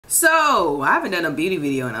So I haven't done a beauty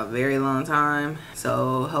video in a very long time,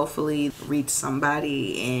 so hopefully reach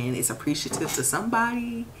somebody and it's appreciative to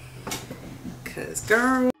somebody, cause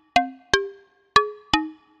girl,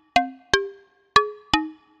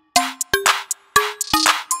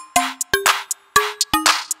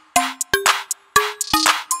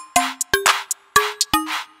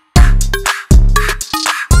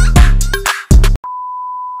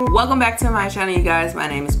 welcome back to my channel, you guys. My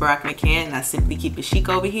name is Brock McCann and I simply keep it chic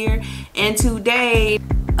over here, and today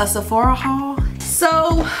a Sephora haul.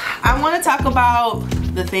 So I want to talk about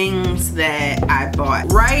the things that I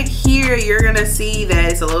bought. Right here you're gonna see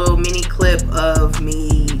that it's a little mini clip of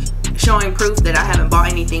me showing proof that I haven't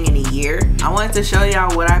bought anything in a year. I wanted to show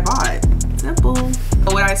y'all what I bought. Simple.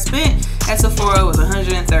 What I spent at Sephora was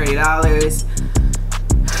 $130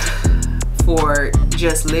 for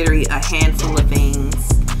just literally a handful of things.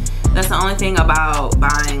 That's the only thing about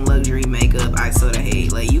buying luxury makeup I sort of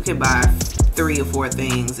hate. Like, you can buy 3 or 4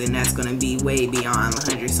 things and that's gonna be way beyond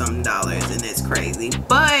 $100-something, and it's crazy.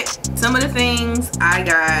 But some of the things I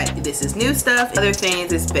got, this is new stuff. Other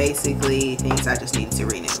things is basically things I just needed to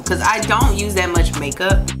renew, because I don't use that much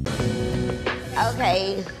makeup.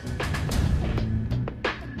 Okay.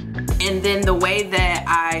 And then the way that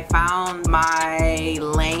I found my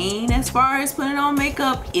lane as far as putting on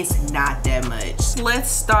makeup is not that much. Let's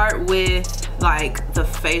start with like the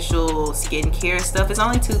facial skincare stuff. It's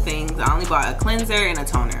only 2 things. I only bought a cleanser and a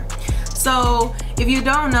toner. So if you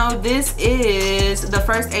don't know, this is the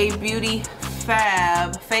First Aid Beauty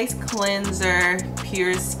Fab Face Cleanser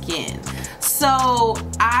Pure Skin. So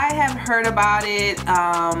I have heard about it,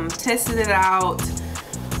 tested it out.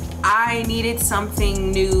 I needed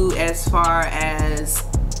something new as far as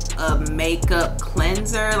a makeup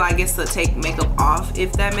cleanser, like it's to take makeup off,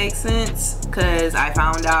 if that makes sense, because I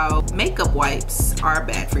found out makeup wipes are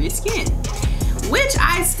bad for your skin, which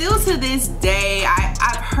I still to this day, I've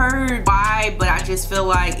heard why, but I just feel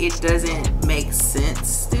like it doesn't make sense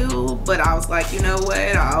still. But I was like, you know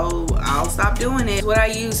what, I'll stop doing it. It's what I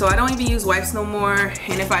use. So I don't even use wipes no more,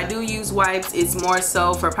 and if I do use wipes, it's more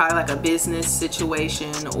so for probably like a business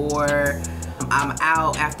situation, or I'm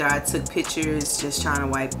out after I took pictures just trying to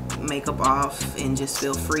wipe makeup off and just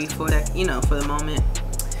feel free for that, you know, for the moment.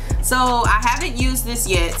 So I haven't used this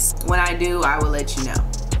yet. When I do, I will let you know,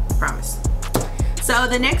 promise. So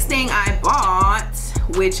the next thing I bought,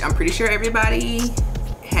 which I'm pretty sure everybody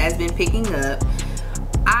has been picking up,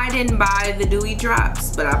 I didn't buy the dewy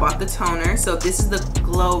drops, but I bought the toner. So this is the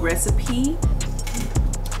Glow Recipe.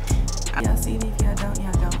 Y'all see it? If y'all don't,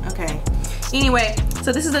 y'all don't. Okay. Anyway,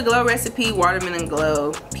 so this is the Glow Recipe Watermelon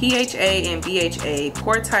Glow PHA and BHA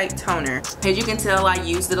Pore Tight Toner. As you can tell, I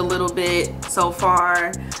used it a little bit so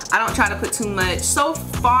far. I don't try to put too much. So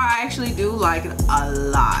far, I actually do like it a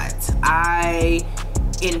lot. I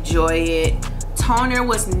enjoy it. Toner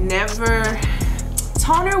was a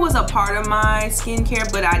part of my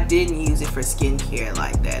skincare, but I didn't use it for skincare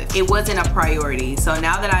like that. It wasn't a priority. So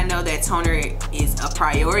now that I know that toner is a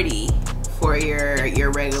priority for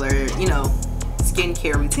your regular, you know,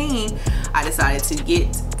 skincare routine, I decided to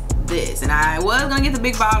get this. And I was gonna get the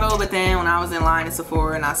big bottle, but then when I was in line at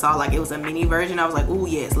Sephora and I saw like it was a mini version, I was like, oh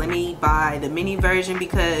yes, let me buy the mini version,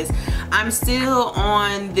 because I'm still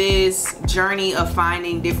on this journey of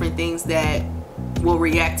finding different things that will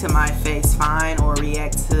react to my face fine, or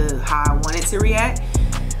react to how I want it to react.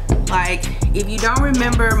 Like, if you don't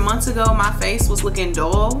remember, months ago my face was looking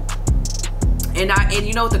dull, and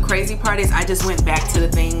you know what the crazy part is, I just went back to the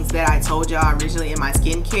things that I told y'all originally in my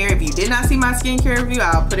skincare. If you did not see my skincare review,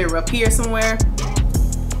 I'll put it up here somewhere.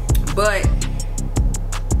 But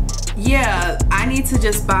yeah, I need to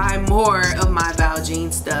just buy more of my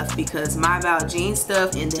Valjean stuff, because my Valjean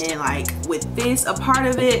stuff, and then like with this, a part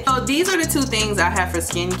of it. So these are the 2 things I have for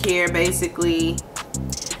skincare, basically.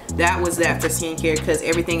 That was that for skincare, because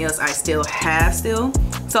everything else I still have still.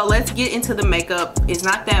 So let's get into the makeup. It's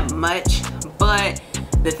not that much, but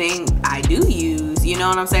the thing I do use, you know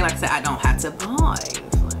what I'm saying? Like I said, I don't have to buy.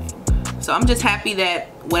 So I'm just happy that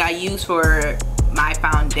what I use for my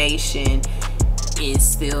foundation is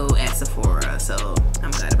still at Sephora, so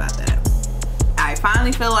I'm glad about that. I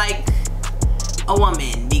finally feel like a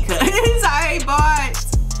woman, because I bought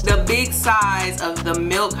the big size of the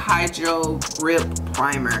Milk Hydro Grip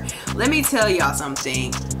Primer. Let me tell y'all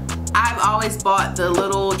something. I've always bought the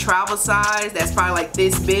little travel size that's probably like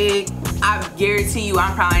this big. I guarantee you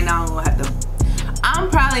I'm probably not gonna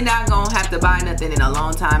have to buy nothing in a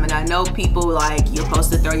long time. And I know people like, you're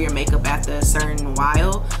supposed to throw your makeup after a certain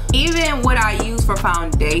while. Even what I use for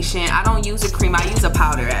foundation, I don't use a cream, I use a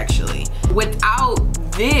powder actually. Without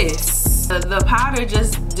this, the powder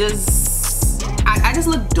just I just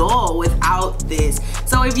look dull without this.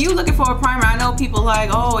 So if you're looking for a primer, I know people like,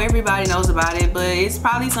 oh, everybody knows about it, but it's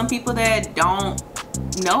probably some people that don't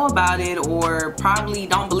know about it or probably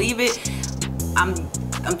don't believe it.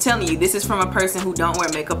 I'm telling you, this is from a person who don't wear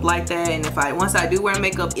makeup like that, and once I do wear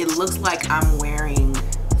makeup, it looks like I'm wearing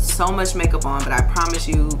so much makeup on, but I promise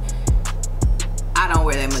you, I don't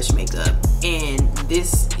wear that much makeup, and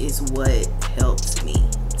this is what helps me,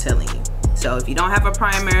 I'm telling you. So if you don't have a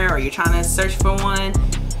primer or you're trying to search for one,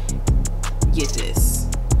 get this.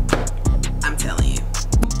 I'm telling you.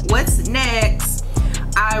 What's next?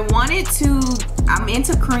 I'm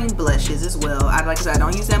into cream blushes as well. Like I said, I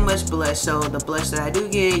don't use that much blush, so the blush that I do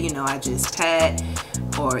get, you know, I just pat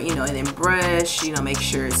or, you know, and then brush, you know, make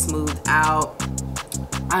sure it's smooth out.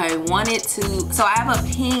 I wanted to, so I have a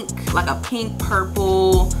pink, like a pink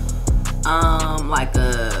purple, like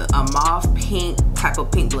a mauve pink type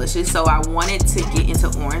of pink blushes. So I wanted to get into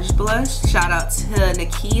orange blush. Shout out to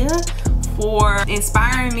Nakia for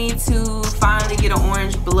inspiring me to finally get an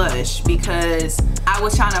orange blush, because I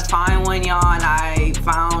was trying to find one, y'all, and I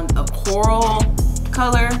found a coral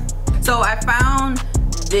color. So I found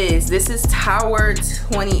this. This is Tower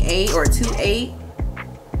 28 or 28.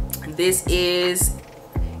 This is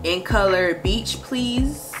in color Beach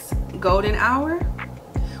Please Golden Hour,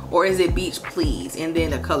 or is it Beach Please and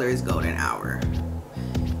then the color is Golden Hour?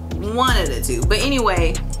 One of the two. But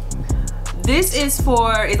anyway, this is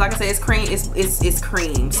for, it's like I said, it's cream. It's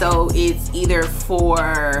cream, so it's either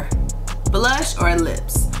for blush or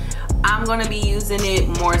lips. I'm gonna be using it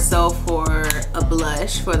more so for a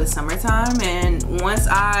blush for the summertime, and once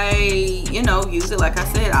I, you know, use it, like I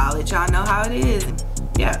said, I'll let y'all know how it is.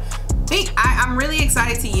 Yeah, I'm really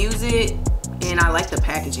excited to use it, and I like the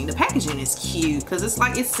packaging. The packaging is cute because it's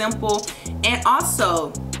like, it's simple. And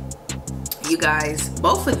also, you guys,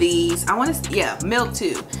 both of these, I want to, yeah, Milk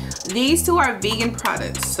too. These two are vegan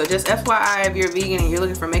products, so just FYI, if you're vegan and you're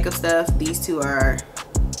looking for makeup stuff, these two are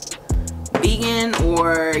vegan,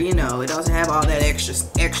 or, you know, it doesn't have all that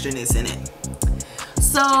extraness in it.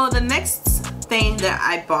 So the next thing that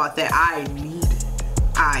I bought that I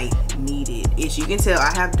needed is, you can tell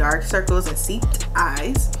I have dark circles and seeped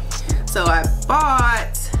eyes, so I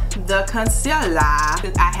bought the concealer.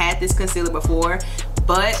 I had this concealer before,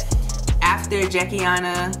 but after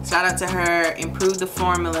Jackiana, shout out to her, improved the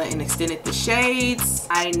formula and extended the shades,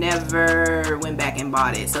 I never went back and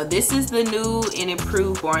bought it. So this is the new and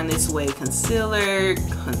improved Born This Way concealer,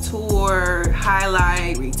 contour,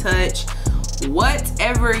 highlight, retouch,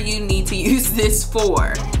 whatever you need to use this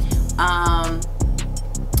for.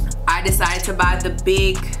 I decided to buy the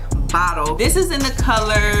big bottle. This is in the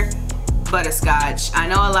color Butterscotch. I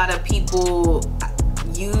know a lot of people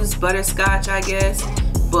use butterscotch, I guess,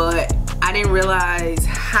 but I didn't realize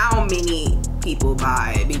how many people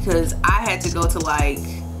buy it, because I had to go to like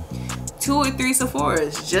 2 or 3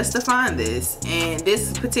 Sephoras just to find this, and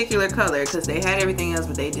this particular color, because they had everything else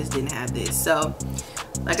but they just didn't have this. So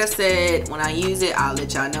like I said, when I use it, I'll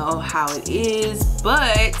let y'all know how it is.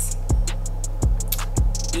 But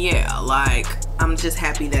yeah, like, I'm just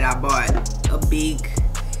happy that I bought a big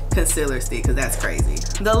concealer stick, because that's crazy.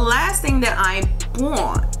 The last thing that I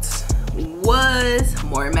bought was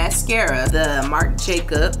more mascara. The Marc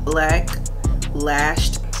Jacob Black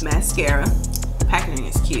Lashed Mascara. The packaging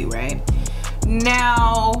is cute, right?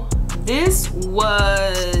 Now, this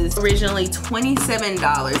was originally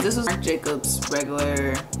 $27. This was Marc Jacob's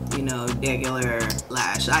regular, you know, regular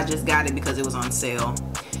lash. I just got it because it was on sale,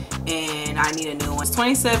 and I need a new one. It's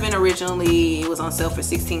 $27 originally. It was on sale for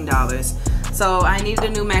 $16. So I needed a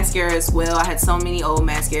new mascara as well. I had so many old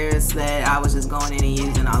mascaras that I was just going in and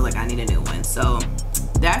using. I was like, I need a new one. So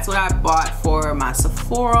that's what I bought for my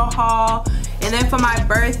Sephora haul. And then for my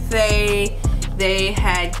birthday, they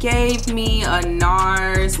had gave me a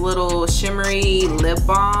NARS little shimmery lip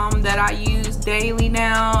balm that I use daily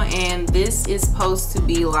now. And this is supposed to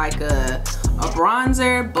be like a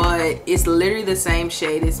bronzer, but it's literally the same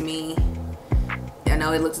shade as me. I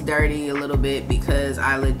know it looks dirty a little bit because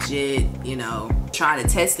I legit, you know, try to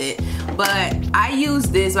test it, but I use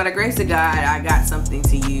this. By the grace of God, I got something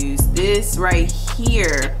to use. This right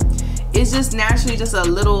here is just naturally just a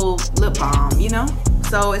little lip balm, you know,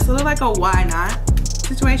 so it's a little like a why not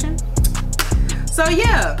situation. So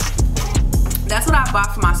yeah, that's what I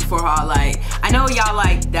bought for my Sephora haul. Like, I know y'all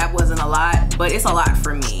like that wasn't a lot, but it's a lot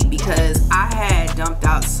for me because I had dumped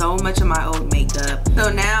out so much of my old makeup.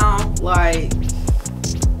 So now, like,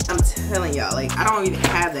 I'm telling y'all, like, I don't even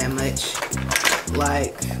have that much.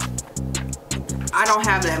 Like, I don't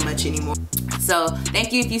have that much anymore. So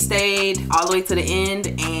thank you if you stayed all the way to the end,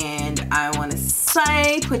 and I want to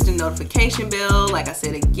say put the notification bell, like I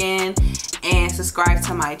said again, and subscribe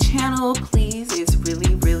to my channel, please. It's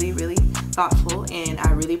really, really, really thoughtful, and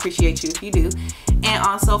I really appreciate you if you do. And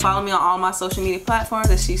also follow me on all my social media platforms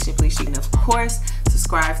at She's Simply Chic, and of course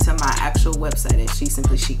subscribe to my actual website at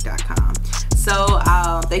shesimplychic.com. So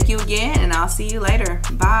thank you again, and I'll see you later.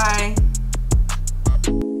 Bye.